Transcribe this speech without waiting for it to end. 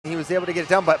was able to get it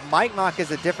done, but Mike Mock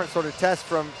is a different sort of test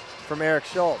from Eric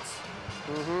Schultz.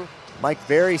 Mike,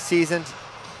 very seasoned.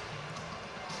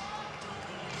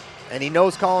 And he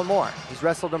knows Kollin Moore. He's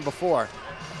wrestled him before.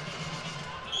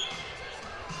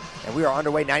 And we are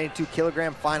underway,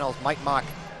 92-kilogram finals. Mike Mock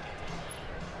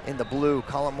in the blue,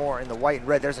 Kollin Moore in the white and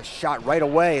red. There's a shot right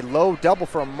away. Low double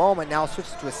for a moment, now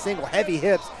switches to a single, heavy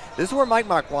hips. This is where Mike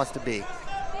Mock wants to be.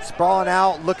 Sprawling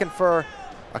out, looking for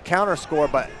a counter score,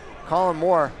 but Kollin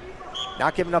Moore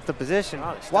not giving up the position.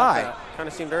 Oh, why? Kind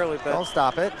of seemed early, but don't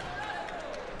stop it.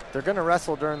 They're gonna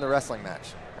wrestle during the wrestling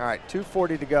match. All right,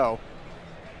 2:40 to go.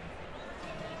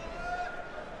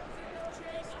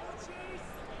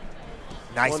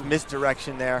 Nice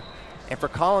misdirection there. And for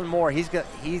Kollin Moore, he's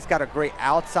got a great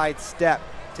outside step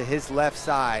to his left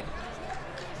side.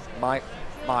 Mike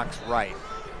Mock's right.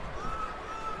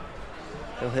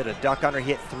 He'll hit a duck under.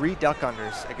 He hit 3 duck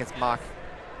unders against Mock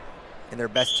in their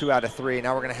best 2 out of 3.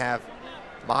 Now we're gonna have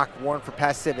Mock warned for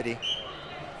passivity.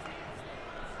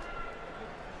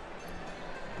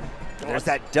 There's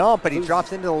that dump, but he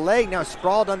drops into the leg. Now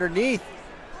sprawled underneath.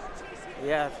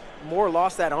 Yeah, Moore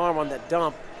lost that arm on that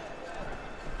dump.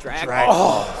 Drag.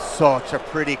 Oh, such a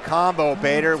pretty combo,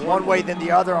 Bader. One way then the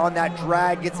other on that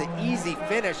drag. Gets an easy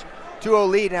finish. 2-0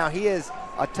 lead. Now he is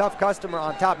a tough customer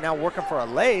on top. Now working for a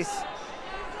lace.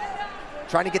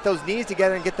 Trying to get those knees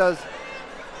together and get those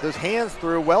hands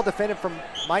through. Well defended from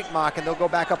Mike Mock, and they'll go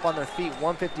back up on their feet.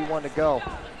 1:51 to go.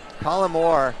 Kollin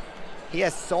Moore, he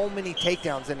has so many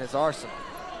takedowns in his arsenal.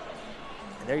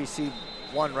 And there you see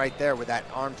one right there with that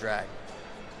arm drag.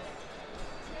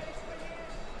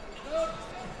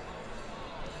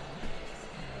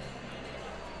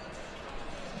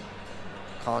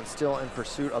 Kollin still in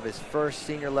pursuit of his first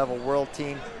senior level world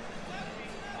team.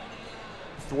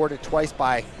 Thwarted twice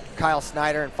by Kyle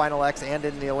Snyder in Final X and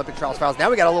in the Olympic Trials Finals. Now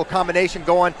we got a little combination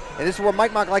going, and this is where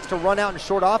Mike Mock likes to run out in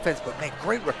short offense, but man,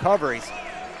 great recoveries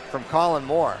from Kollin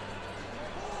Moore.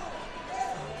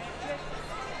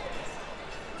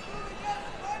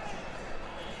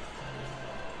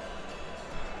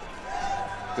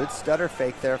 Good stutter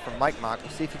fake there from Mike Mock.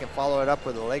 We'll see if he can follow it up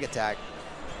with a leg attack.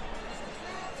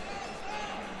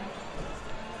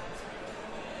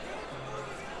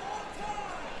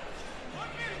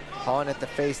 Pawing at the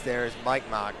face there is Mike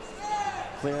Mock.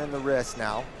 Clearing the wrist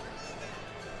now.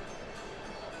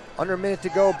 Under a minute to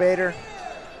go, Bader.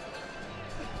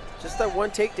 Just that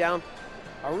one takedown,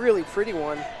 a really pretty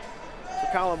one for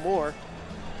Kollin Moore.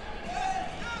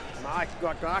 Mike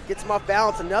gets him off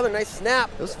balance, another nice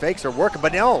snap. Those fakes are working,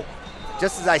 but no.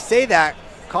 Just as I say that,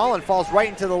 Kollin falls right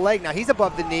into the leg. Now he's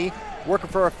above the knee, working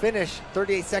for a finish.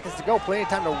 38 seconds to go, plenty of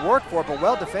time to work for it, but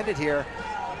well defended here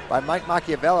by Mike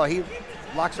Macchiavello. He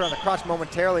locks her on the crotch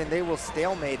momentarily, and they will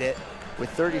stalemate it with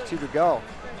 32 to go.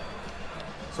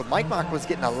 So Mike Mock was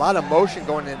getting a lot of motion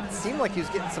going, and it seemed like he was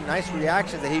getting some nice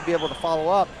reactions that he'd be able to follow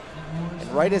up. And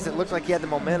right as it looked like he had the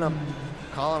momentum,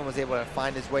 Kollin was able to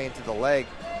find his way into the leg.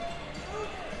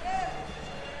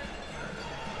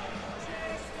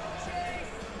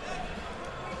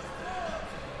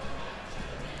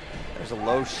 There's a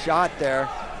low shot there.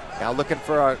 Now looking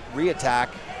for a re-attack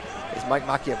is Mike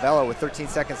Macchiavello with 13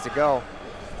 seconds to go.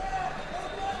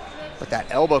 But that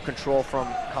elbow control from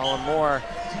Kollin Moore,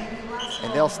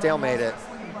 and they'll stalemate it.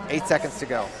 8 seconds to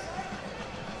go.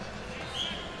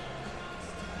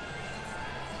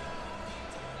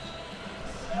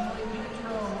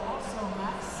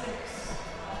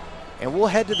 And we'll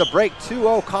head to the break.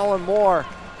 2-0 Kollin Moore.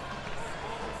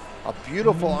 A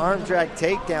beautiful arm drag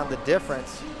takedown, the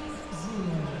difference.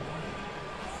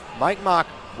 Mike Mock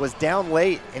was down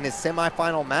late in his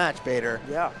semifinal match, Bader.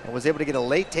 Yeah. And was able to get a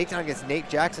late takedown against Nate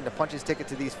Jackson to punch his ticket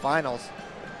to these finals.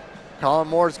 Kollin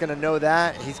Moore is going to know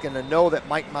that. He's going to know that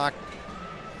Mike Mock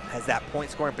has that point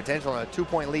scoring potential, and a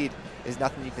 2-point lead is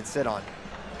nothing you can sit on.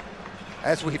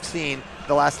 As we've seen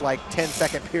the last like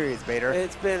 10-second periods, Bader.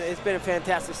 It's been a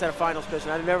fantastic set of finals,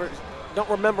 Christian. Don't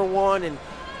remember one in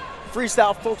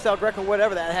freestyle, folk style, Greco,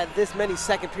 whatever that had this many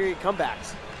second period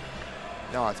comebacks.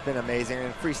 No, it's been amazing,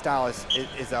 and freestyle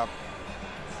is a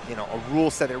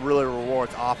rule set that really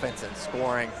rewards offense and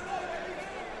scoring,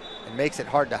 and makes it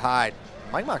hard to hide.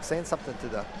 Mike Mock saying something to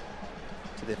the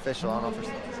official. I don't know if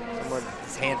there's someone with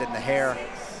his hand in the hair.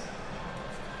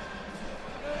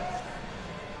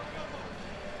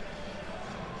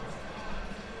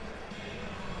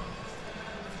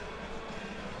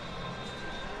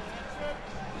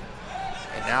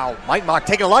 And now Mike Mock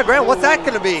taking a live ground. What's that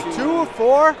going to be? 2,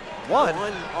 4, 1.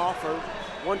 One offer,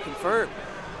 one confirmed.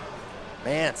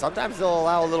 Man, sometimes they'll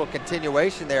allow a little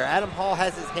continuation there. Adam Hall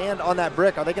has his hand on that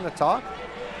brick. Are they going to talk?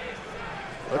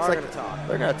 Looks like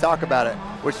they're going to talk about it,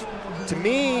 which to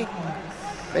me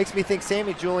makes me think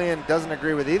Sammy Julian doesn't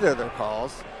agree with either of their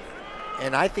calls.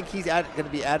 And I think he's going to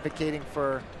be advocating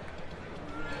for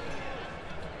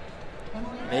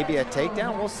maybe a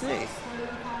takedown. We'll see.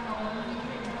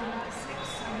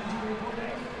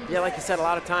 Yeah, like you said, a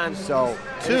lot of times. So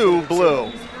 2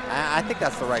 blue. I think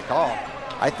that's the right call.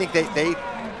 I think they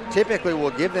typically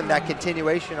will give them that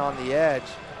continuation on the edge.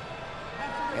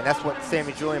 And that's what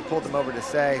Sammy Julian pulled them over to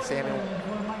say. Sammy,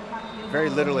 very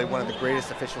literally one of the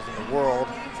greatest officials in the world.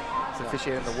 He's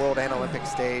officiated in the world and Olympic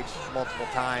stage multiple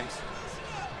times.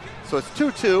 So it's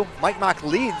 2-2. Mike Mock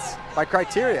leads by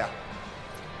criteria.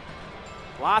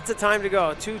 Lots of time to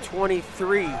go.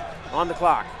 2:23 on the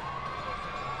clock.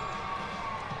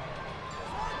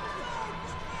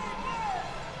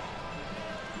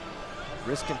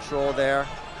 Wrist control there.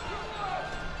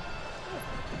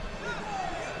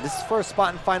 This is for a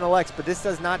spot in Final X, but this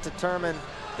does not determine,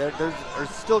 there's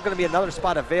still going to be another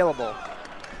spot available.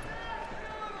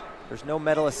 There's no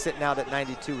medalist sitting out at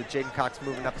 92 with Jaden Cox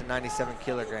moving up to 97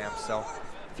 kilograms. So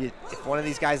if one of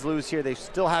these guys lose here, they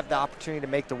still have the opportunity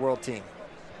to make the world team.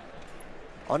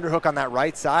 Underhook on that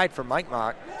right side for Mike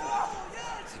Mock.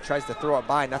 As he tries to throw it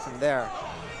by, nothing there.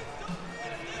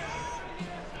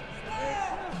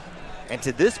 And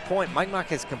to this point, Mike Mock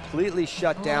has completely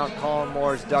shut down Kollin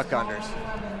Moore's duck unders.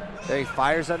 There he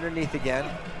fires underneath again.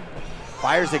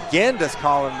 Fires again, does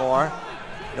Kollin Moore.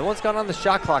 No one's gone on the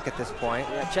shot clock at this point.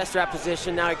 Yeah, chest wrap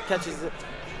position. Now he catches the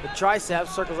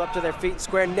triceps, circles up to their feet and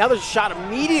square. Now there's a shot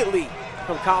immediately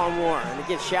from Kollin Moore. And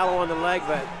again, shallow on the leg,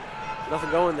 but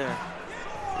nothing going there.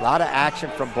 A lot of action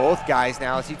from both guys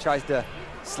now as he tries to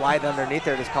slide underneath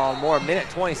there, does Kollin Moore. Minute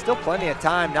 20, still plenty of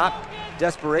time. Not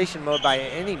desperation mode by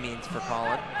any means for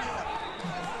Kollin.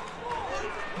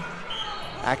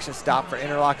 Action stop for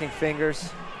interlocking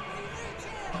fingers.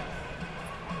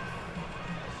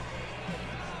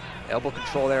 Elbow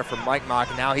control there for Mike Mock.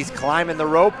 Now he's climbing the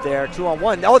rope there,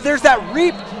 2-on-1. Oh, there's that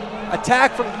reap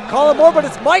attack from Kollin Moore, but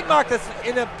it's Mike Mock that's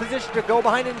in a position to go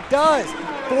behind and does.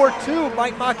 4-2,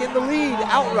 Mike Mock in the lead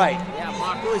outright. Yeah,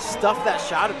 Mock really stuffed that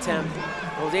shot attempt.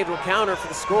 Was able to counter for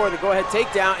the score, the go-ahead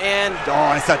takedown, and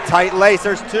oh, it's a tight lace.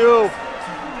 There's two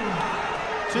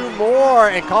more,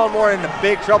 and Kollin Moore in the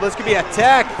big trouble. This could be a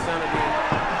tech.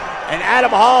 And Adam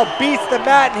Hall beats the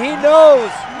mat, and he knows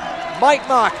Mike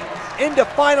Mock into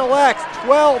Final X,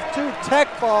 12-2 tech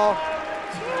ball.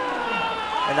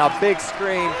 And now big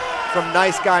screen from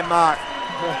Nice Guy Mock.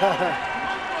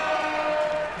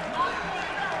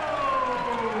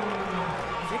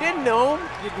 If you didn't know him,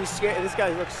 you'd be scared. This guy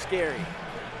looks scary.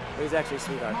 But he's actually a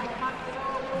sweetheart.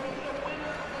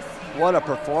 What a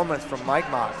performance from Mike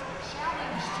Mock.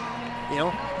 You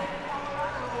know,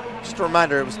 just a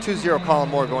reminder, it was 2-0 Kollin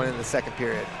Moore going into the second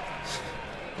period.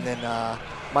 And then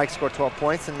Mike scored 12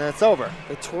 points, and then it's over.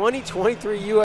 The 2023 U.S.